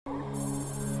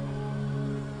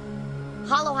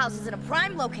Hollow House is in a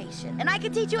prime location, and I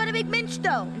can teach you how to make minch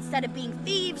dough. Instead of being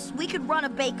thieves, we could run a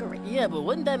bakery. Yeah, but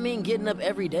wouldn't that mean getting up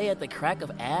every day at the crack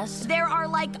of ass? There are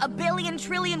like a billion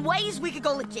trillion ways we could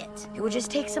go legit. It would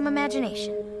just take some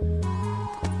imagination.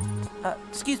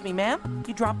 Excuse me, ma'am.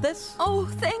 You dropped this? Oh,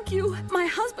 thank you. My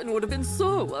husband would have been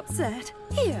so upset.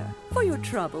 Here, for your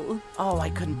trouble. Oh, I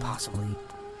couldn't possibly.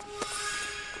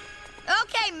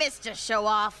 Okay, Mr.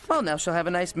 Show-Off. Well, now she'll have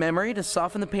a nice memory to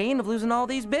soften the pain of losing all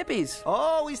these bippies.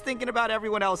 Always thinking about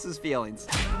everyone else's feelings.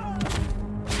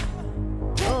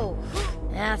 Oh,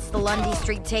 that's the Lundy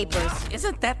Street Tapers.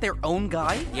 Isn't that their own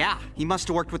guy? Yeah, he must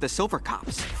have worked with the Silver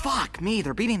Cops. Fuck me,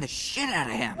 they're beating the shit out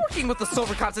of him. Working with the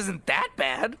Silver Cops isn't that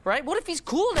bad, right? What if he's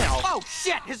cool now? Oh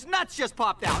shit, his nuts just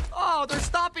popped out. Oh, they're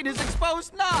stopping his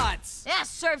exposed nuts. Yeah,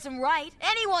 serves him right.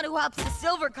 Anyone who helps the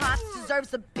Silver Cops deserves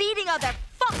the beating of their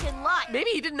fucking life. Maybe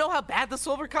he didn't know how bad the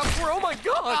Silver Cops were. Oh my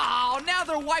god! Oh, now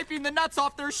they're wiping the nuts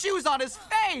off their shoes on his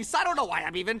face. I don't know why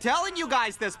I'm even telling you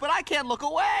guys this, but I can't look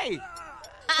away.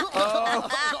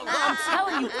 I'm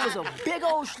telling you, it was a big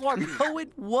old Slurpee. No,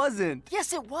 it wasn't.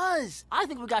 Yes, it was. I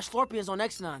think we got Slurpeens on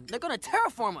Exxon. They're gonna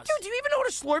terraform us. Dude, do you even know what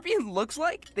a Slurpeen looks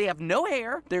like? They have no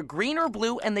hair, they're green or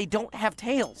blue, and they don't have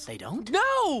tails. They don't?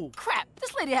 No! Crap,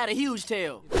 this lady had a huge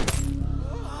tail.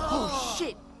 Oh,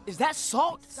 shit. Is that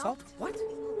salt? Salt? What?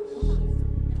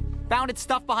 Found it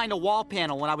stuffed behind a wall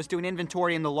panel when I was doing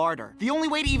inventory in the larder. The only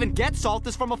way to even get salt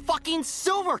is from a fucking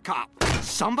Silver Cop.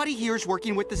 Somebody here's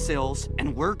working with the Sills,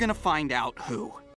 and we're gonna find out who.